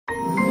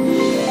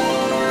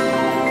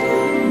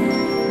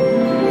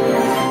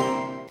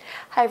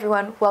Hi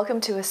everyone, welcome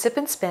to a Sip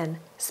and Spin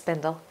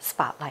Spindle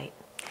Spotlight.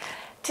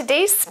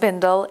 Today's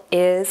spindle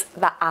is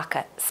the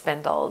Akha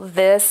spindle.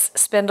 This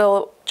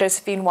spindle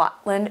Josefin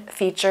Waltin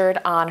featured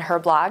on her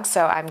blog,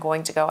 so I'm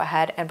going to go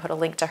ahead and put a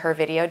link to her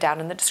video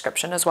down in the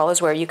description, as well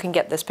as where you can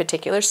get this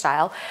particular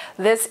style.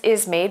 This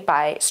is made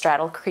by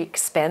Straddle Creek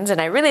Spins, and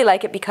I really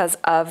like it because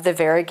of the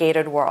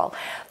variegated whorl.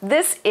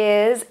 This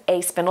is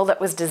a spindle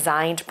that was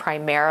designed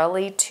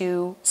primarily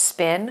to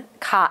spin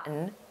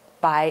cotton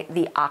by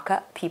the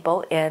Akha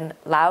people in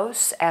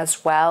Laos,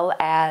 as well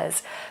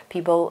as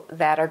people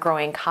that are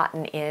growing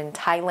cotton in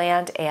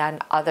Thailand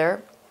and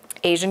other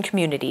Asian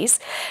communities.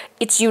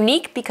 It's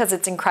unique because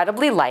it's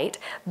incredibly light.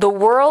 The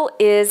whorl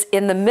is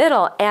in the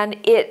middle and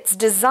it's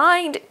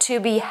designed to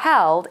be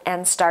held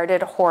and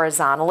started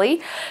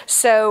horizontally.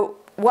 So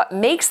what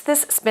makes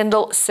this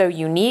spindle so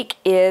unique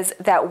is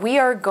that we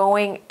are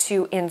going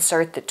to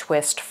insert the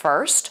twist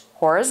first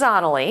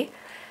horizontally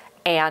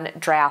and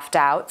draft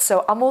out, so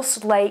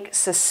almost like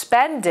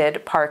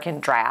suspended park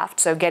and draft,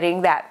 so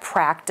getting that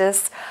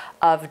practice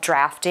of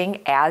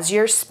drafting as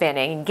you're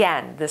spinning.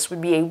 Again, this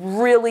would be a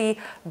really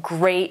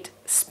great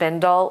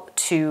spindle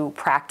to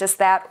practice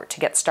that or to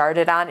get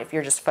started on if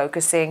you're just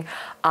focusing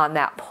on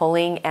that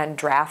pulling and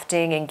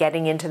drafting and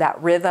getting into that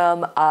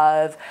rhythm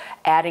of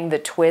adding the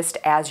twist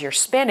as you're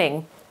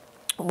spinning.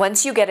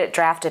 Once you get it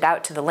drafted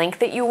out to the length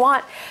that you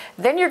want,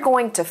 then you're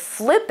going to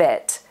flip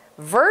it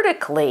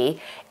vertically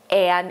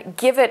and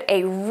give it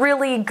a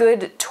really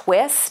good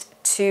twist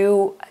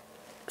to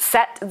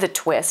set the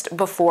twist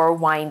before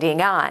winding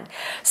on.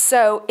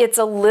 So it's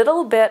a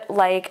little bit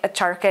like a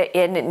charkha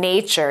in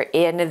nature,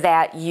 in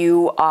that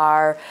you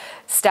are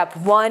step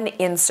one,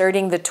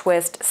 inserting the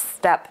twist,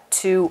 step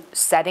two,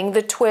 setting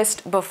the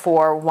twist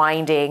before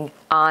winding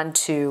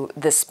onto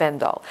the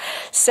spindle.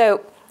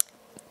 So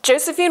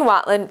Josefin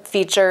Waltin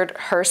featured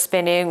her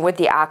spinning with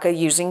the Akha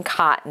using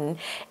cotton,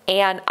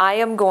 and I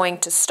am going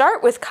to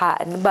start with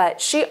cotton,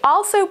 but she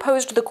also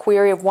posed the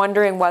query of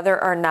wondering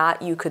whether or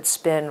not you could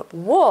spin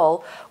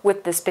wool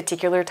with this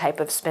particular type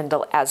of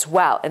spindle as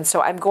well. And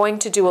so I'm going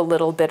to do a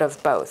little bit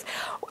of both.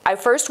 I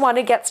first want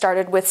to get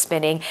started with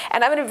spinning,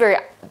 and I'm going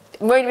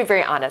to be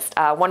very honest.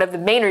 One of the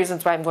main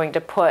reasons why I'm going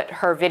to put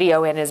her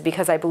video in is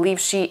because I believe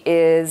she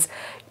is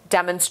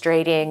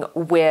demonstrating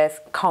with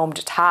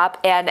combed top,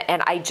 and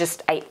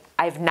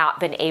I've not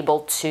been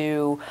able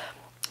to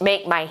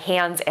make my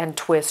hands and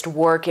twist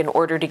work in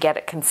order to get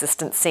a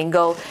consistent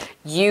single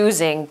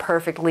using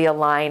perfectly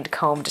aligned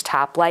combed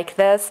top like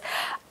this.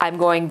 I'm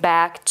going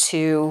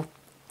to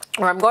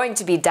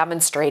be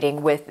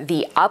demonstrating with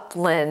the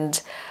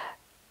upland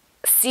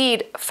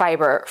seed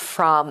fiber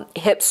from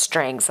Hip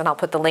Strings, and I'll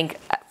put the link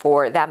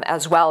for them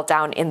as well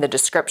down in the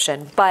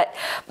description. But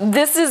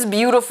this is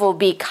beautiful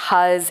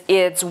because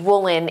it's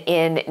woolen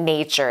in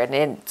nature and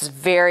it's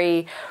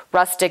very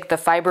rustic. The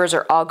fibers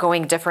are all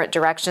going different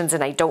directions,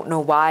 and I don't know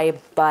why,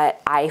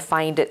 but I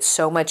find it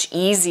so much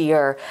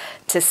easier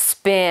to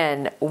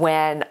spin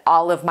when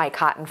all of my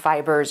cotton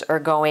fibers are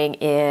going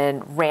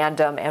in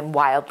random and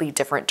wildly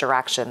different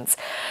directions.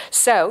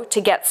 So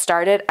to get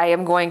started, I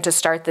am going to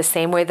start the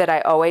same way that I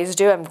always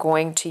do. I'm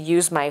going to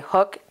use my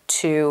hook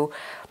to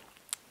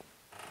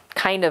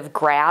kind of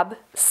grab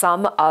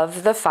some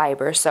of the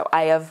fiber. So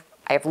I have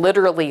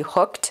literally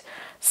hooked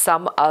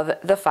some of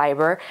the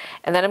fiber,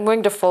 and then I'm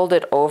going to fold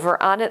it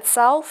over on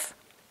itself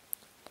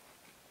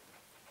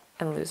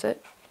and lose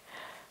it.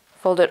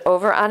 Fold it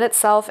over on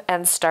itself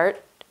and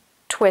start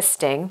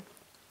twisting.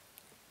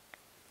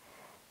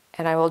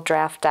 And I will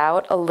draft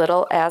out a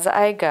little as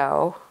I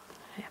go.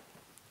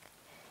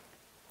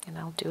 And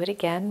I'll do it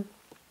again.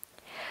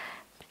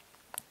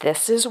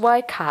 This is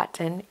why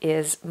cotton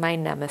is my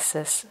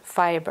nemesis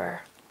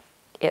fiber.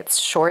 Its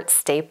short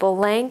staple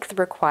length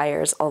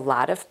requires a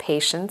lot of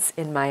patience,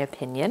 in my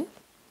opinion.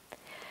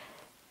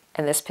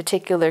 And this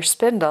particular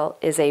spindle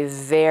is a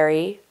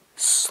very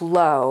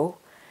slow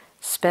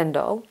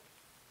spindle.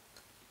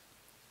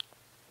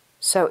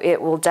 So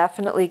it will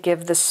definitely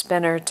give the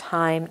spinner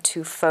time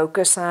to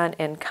focus on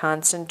and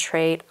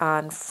concentrate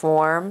on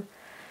form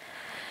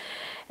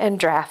and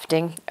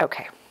drafting.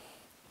 Okay.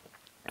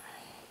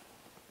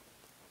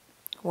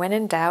 When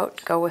in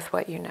doubt, go with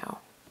what you know.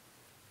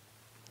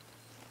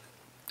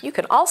 You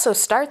can also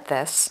start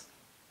this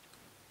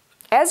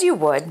as you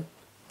would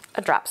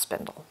a drop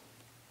spindle.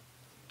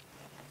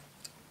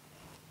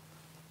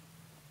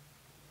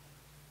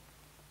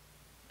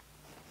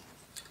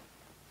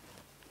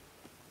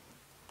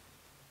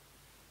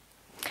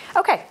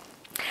 Okay,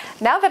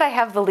 now that I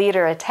have the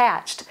leader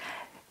attached,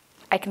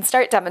 I can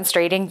start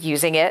demonstrating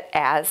using it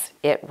as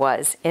it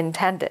was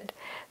intended.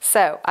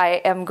 So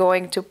I am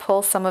going to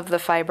pull some of the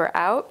fiber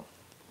out.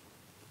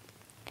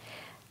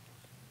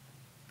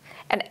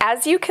 And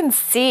as you can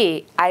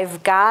see,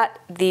 I've got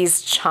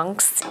these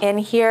chunks in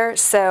here,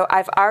 so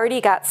I've already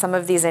got some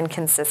of these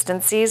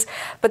inconsistencies,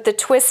 but the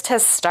twist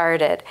has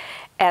started.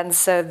 And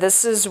so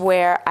this is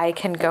where I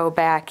can go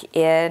back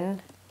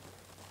in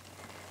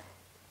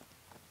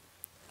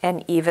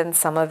and even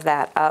some of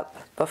that up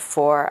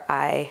before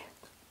I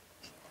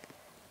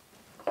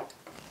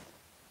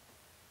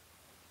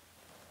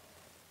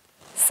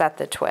set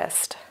the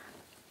twist.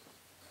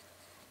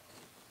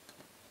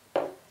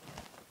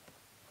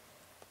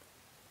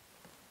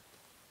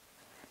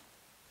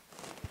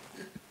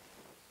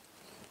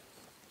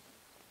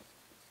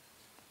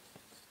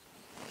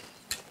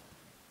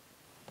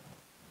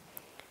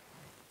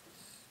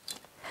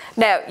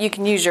 Now, you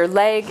can use your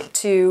leg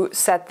to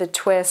set the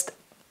twist.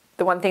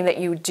 The one thing that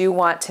you do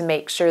want to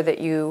make sure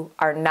that you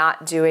are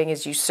not doing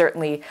is you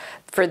certainly,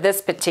 for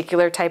this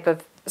particular type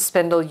of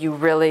spindle, you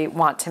really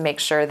want to make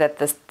sure that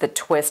the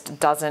twist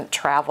doesn't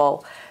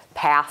travel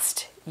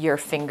past your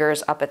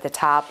fingers up at the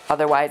top.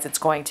 Otherwise, it's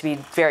going to be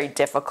very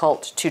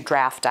difficult to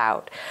draft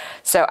out.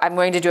 So I'm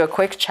going to do a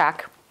quick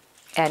check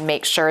and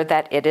make sure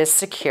that it is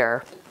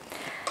secure.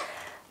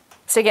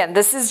 So again,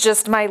 this is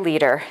just my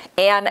leader.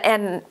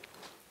 And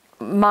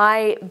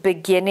my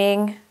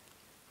beginning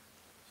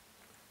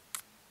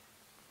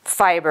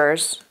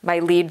fibers, my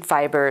lead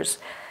fibers,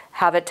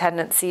 have a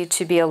tendency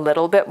to be a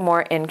little bit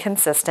more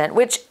inconsistent,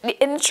 which,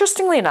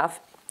 interestingly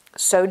enough,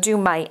 so do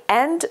my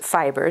end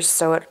fibers,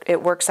 so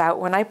it works out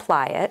when I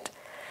ply it.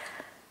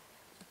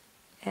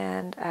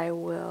 And I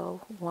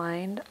will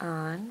wind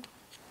on.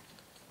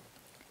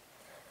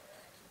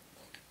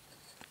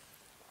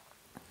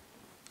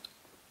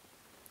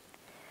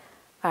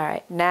 All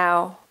right,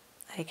 now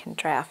I can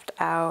draft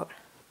out.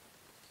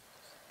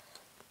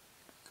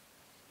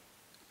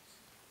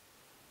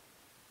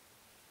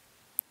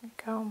 There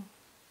we go.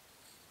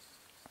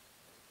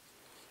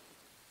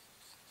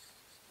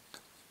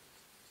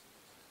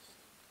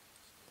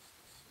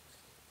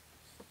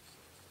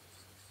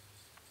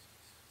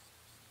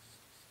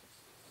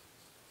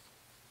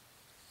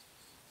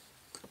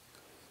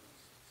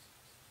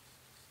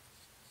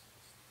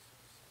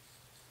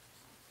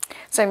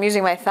 So I'm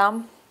using my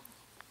thumb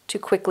to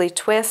quickly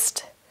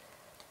twist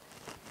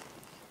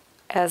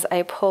as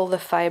I pull the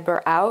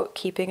fiber out,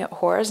 keeping it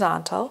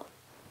horizontal.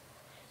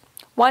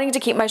 Wanting to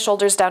keep my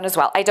shoulders down as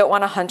well. I don't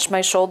want to hunch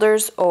my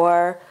shoulders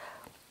or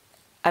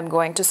I'm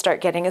going to start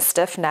getting a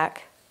stiff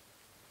neck.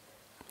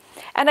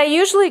 And I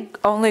usually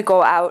only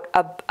go out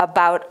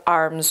about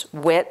arm's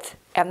width,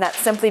 and that's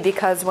simply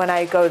because when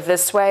I go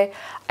this way,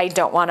 I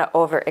don't want to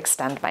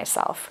overextend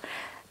myself.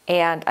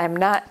 And I'm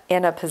not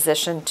in a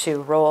position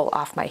to roll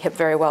off my hip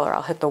very well or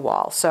I'll hit the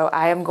wall. So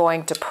I am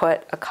going to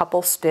put a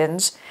couple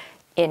spins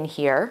in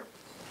here.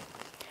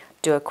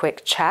 Do a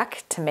quick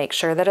check to make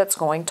sure that it's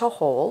going to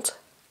hold.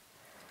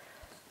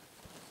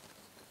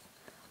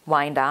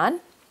 Wind on.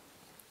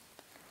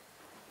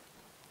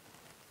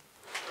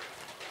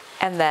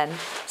 And then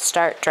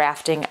start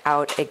drafting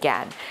out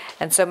again.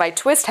 And so my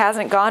twist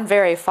hasn't gone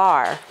very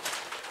far.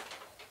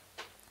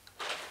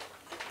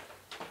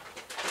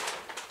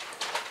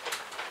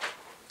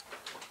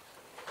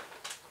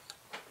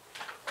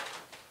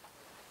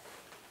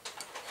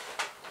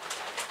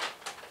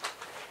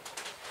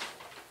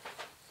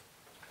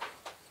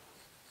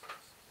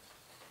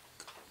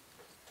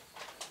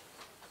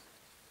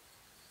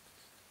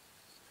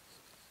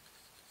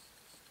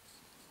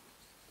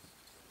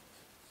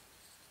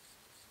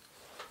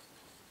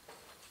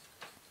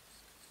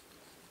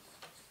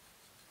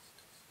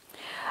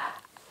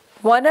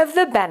 One of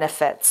the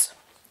benefits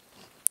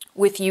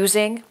with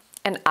using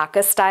an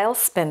Akha style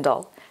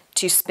spindle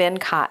to spin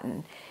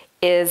cotton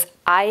is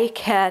I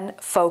can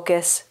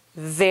focus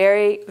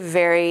very,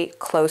 very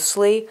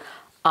closely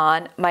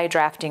on my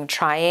drafting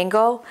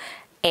triangle,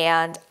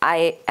 and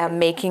I am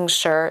making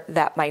sure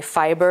that my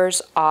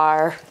fibers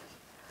are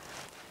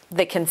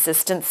the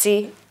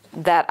consistency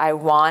that I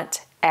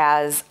want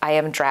as I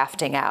am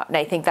drafting out. And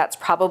I think that's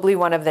probably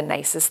one of the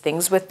nicest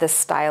things with this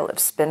style of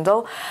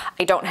spindle.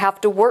 I don't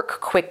have to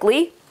work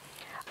quickly.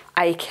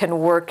 I can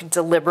work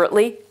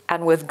deliberately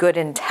and with good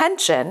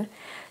intention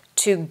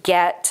to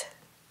get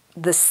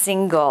the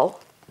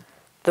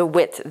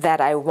width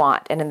that I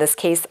want. And in this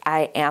case,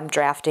 I am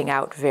drafting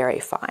out very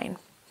fine.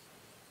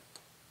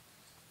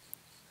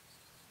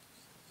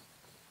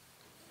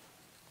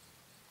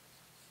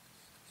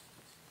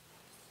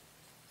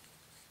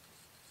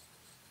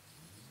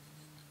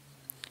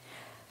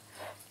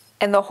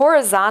 In the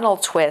horizontal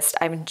twist,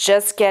 I'm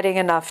just getting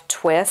enough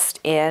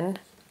twist in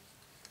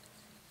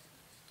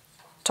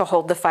to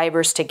hold the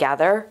fibers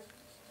together,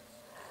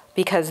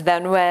 because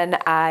then when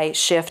I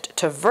shift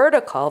to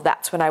vertical,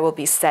 that's when I will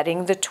be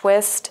setting the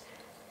twist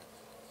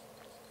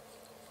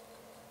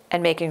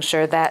and making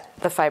sure that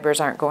the fibers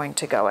aren't going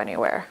to go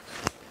anywhere.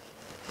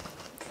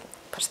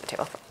 Push the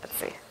table, let's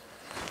see.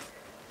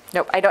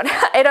 Nope, I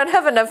don't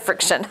have enough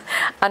friction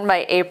on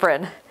my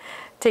apron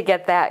to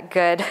get that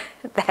good,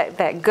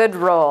 that good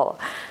roll.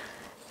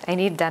 I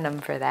need denim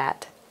for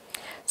that.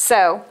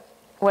 So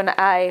when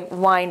I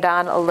wind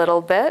on a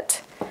little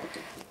bit,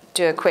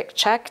 do a quick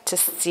check to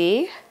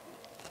see.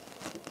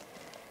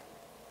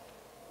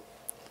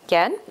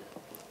 Again,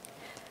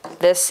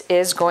 this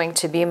is going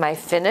to be my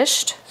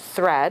finished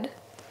thread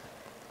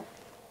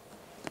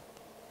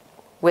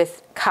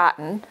with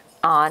cotton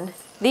on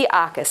the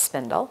Akha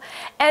spindle.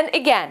 And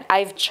again,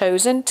 I've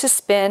chosen to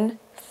spin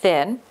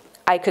thin.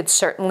 I could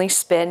certainly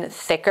spin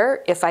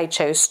thicker if I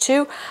chose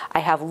to. I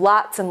have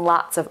lots and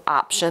lots of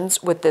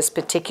options with this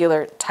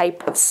particular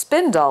type of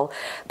spindle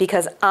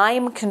because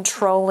I'm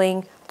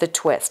controlling the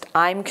twist.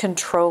 I'm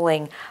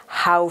controlling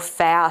how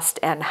fast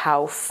and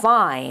how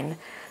fine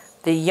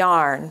the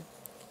yarn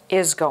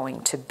is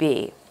going to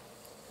be.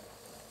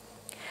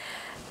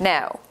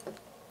 Now,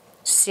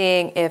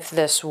 seeing if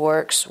this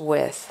works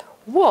with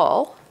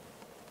wool,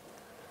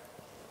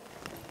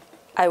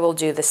 I will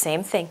do the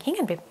same thing. Hang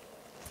on, babe.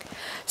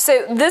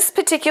 So this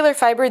particular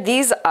fiber,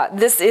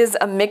 this is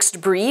a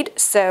mixed breed,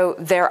 so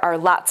there are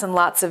lots and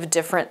lots of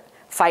different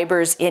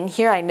fibers in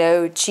here. I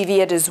know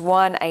Cheviot is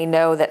one. I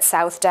know that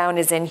Southdown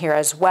is in here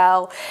as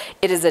well.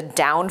 It is a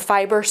down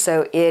fiber,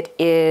 so it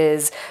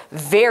is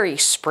very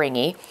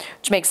springy,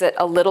 which makes it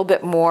a little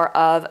bit more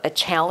of a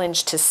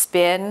challenge to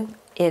spin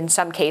in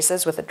some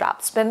cases with a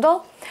drop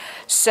spindle.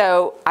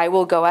 So I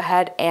will go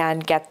ahead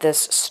and get this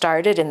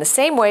started in the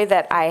same way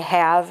that I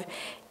have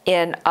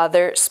in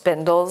other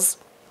spindles,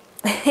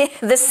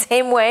 the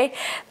same way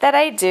that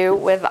I do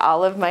with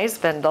all of my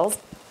spindles.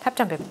 Tap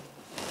down, babe.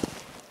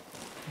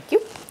 Thank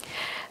you.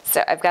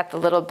 So I've got the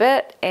little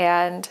bit,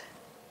 and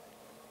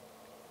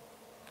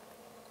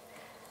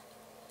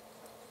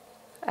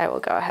I will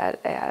go ahead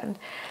and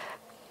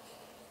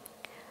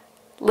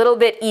a little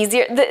bit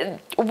easier. The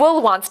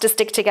wool wants to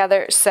stick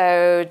together,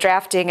 so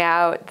drafting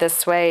out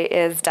this way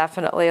is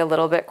definitely a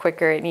little bit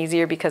quicker and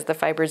easier because the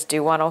fibers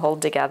do want to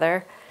hold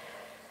together.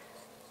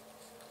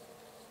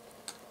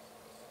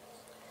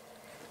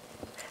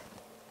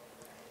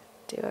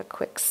 Do a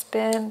quick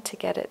spin to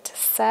get it to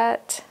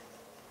set,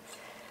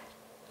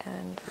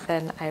 and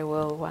then I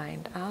will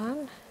wind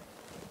on.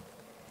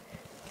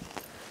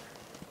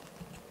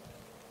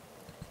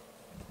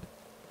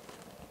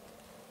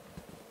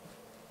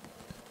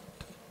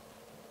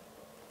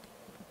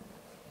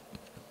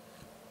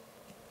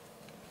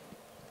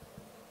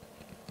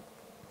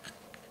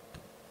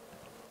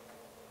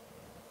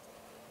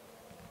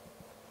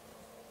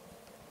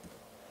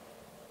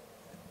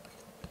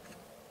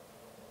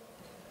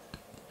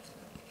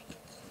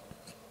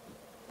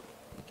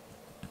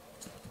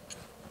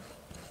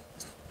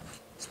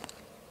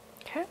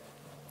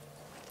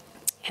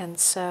 And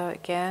so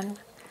again,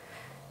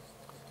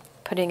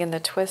 putting in the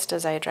twist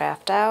as I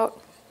draft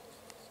out.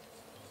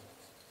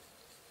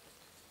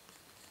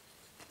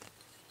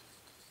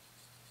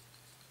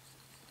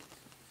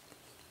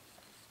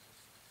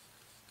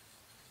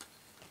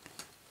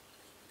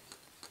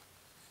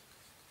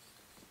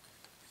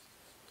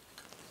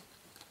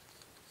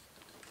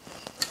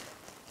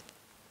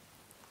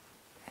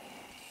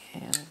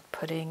 And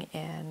putting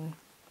in,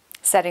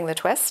 setting the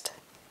twist,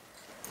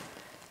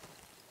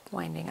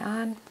 winding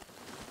on.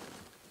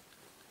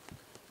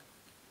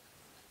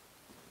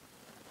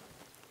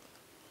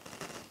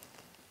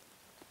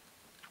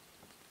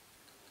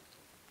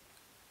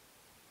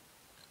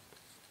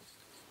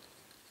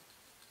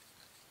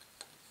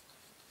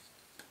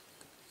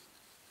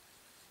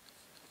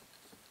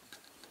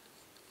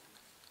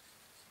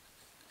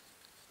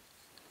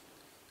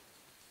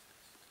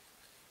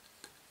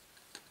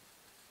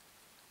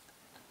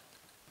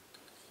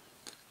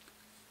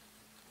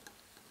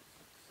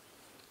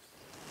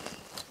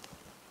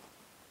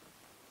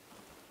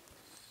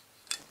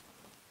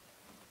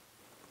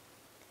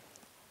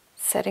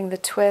 Setting the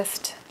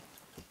twist,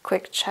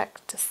 quick check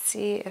to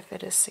see if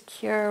it is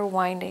secure,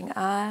 winding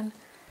on,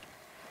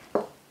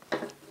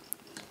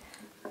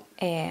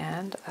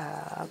 and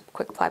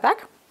quick ply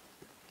back.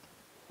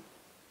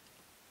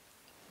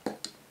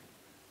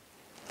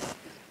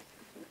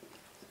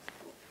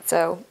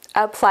 So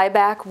a ply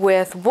back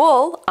with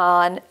wool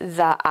on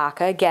the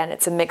Akha. Again,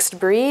 it's a mixed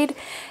breed.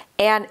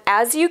 And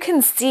as you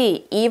can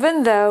see,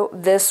 even though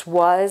this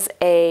was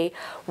a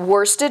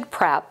worsted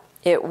prep,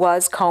 it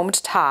was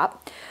combed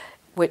top,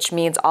 which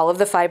means all of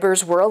the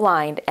fibers were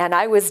aligned. And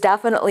I was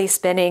definitely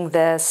spinning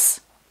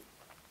this,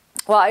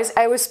 well,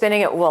 I was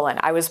spinning it woolen.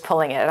 I was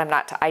pulling it, and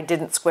I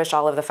didn't squish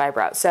all of the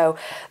fiber out. So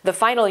the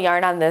final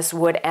yarn on this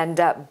would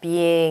end up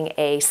being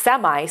a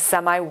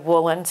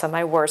semi-woolen,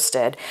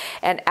 semi-worsted.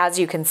 And as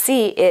you can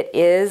see, it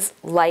is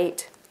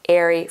light,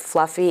 airy,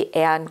 fluffy,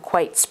 and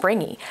quite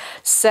springy.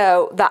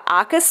 So the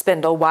Akha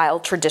spindle, while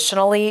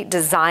traditionally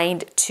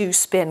designed to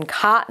spin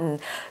cotton,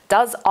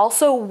 does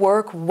also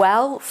work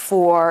well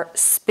for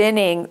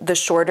spinning the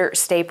shorter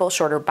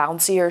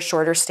bouncier,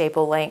 shorter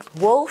staple length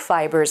wool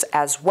fibers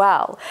as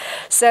well.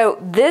 So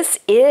this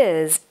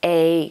is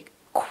it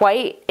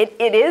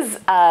is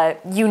a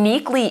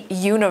uniquely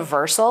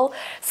universal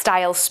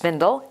style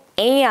spindle.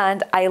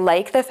 And I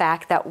like the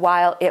fact that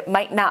while it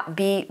might not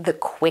be the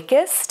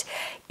quickest,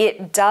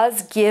 it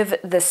does give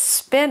the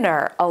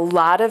spinner a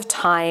lot of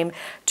time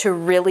to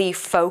really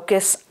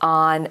focus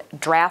on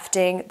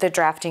drafting the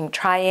drafting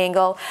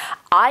triangle.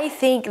 I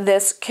think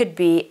this could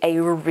be a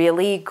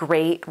really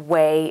great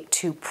way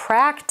to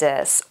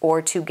practice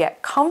or to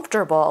get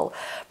comfortable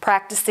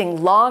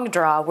practicing long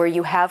draw where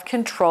you have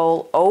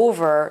control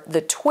over the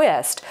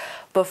twist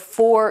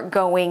before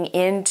going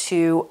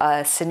into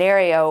a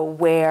scenario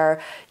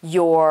where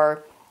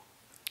you're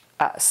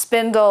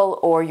spindle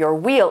or your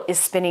wheel is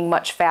spinning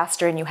much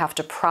faster and you have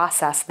to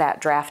process that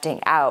drafting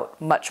out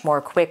much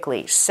more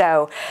quickly.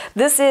 So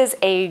this is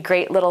a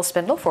great little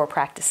spindle for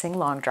practicing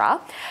long draw.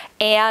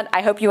 And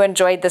I hope you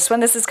enjoyed this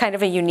one. This is kind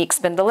of a unique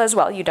spindle as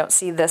well. You don't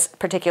see this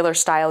particular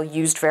style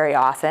used very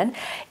often.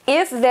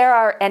 If there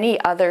are any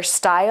other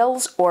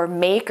styles or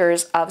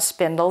makers of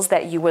spindles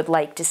that you would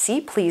like to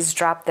see, please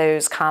drop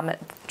those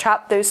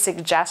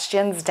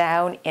suggestions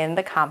down in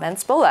the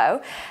comments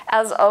below.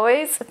 As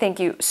always, thank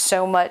you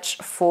so much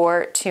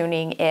for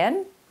tuning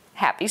in.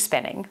 Happy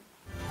spinning.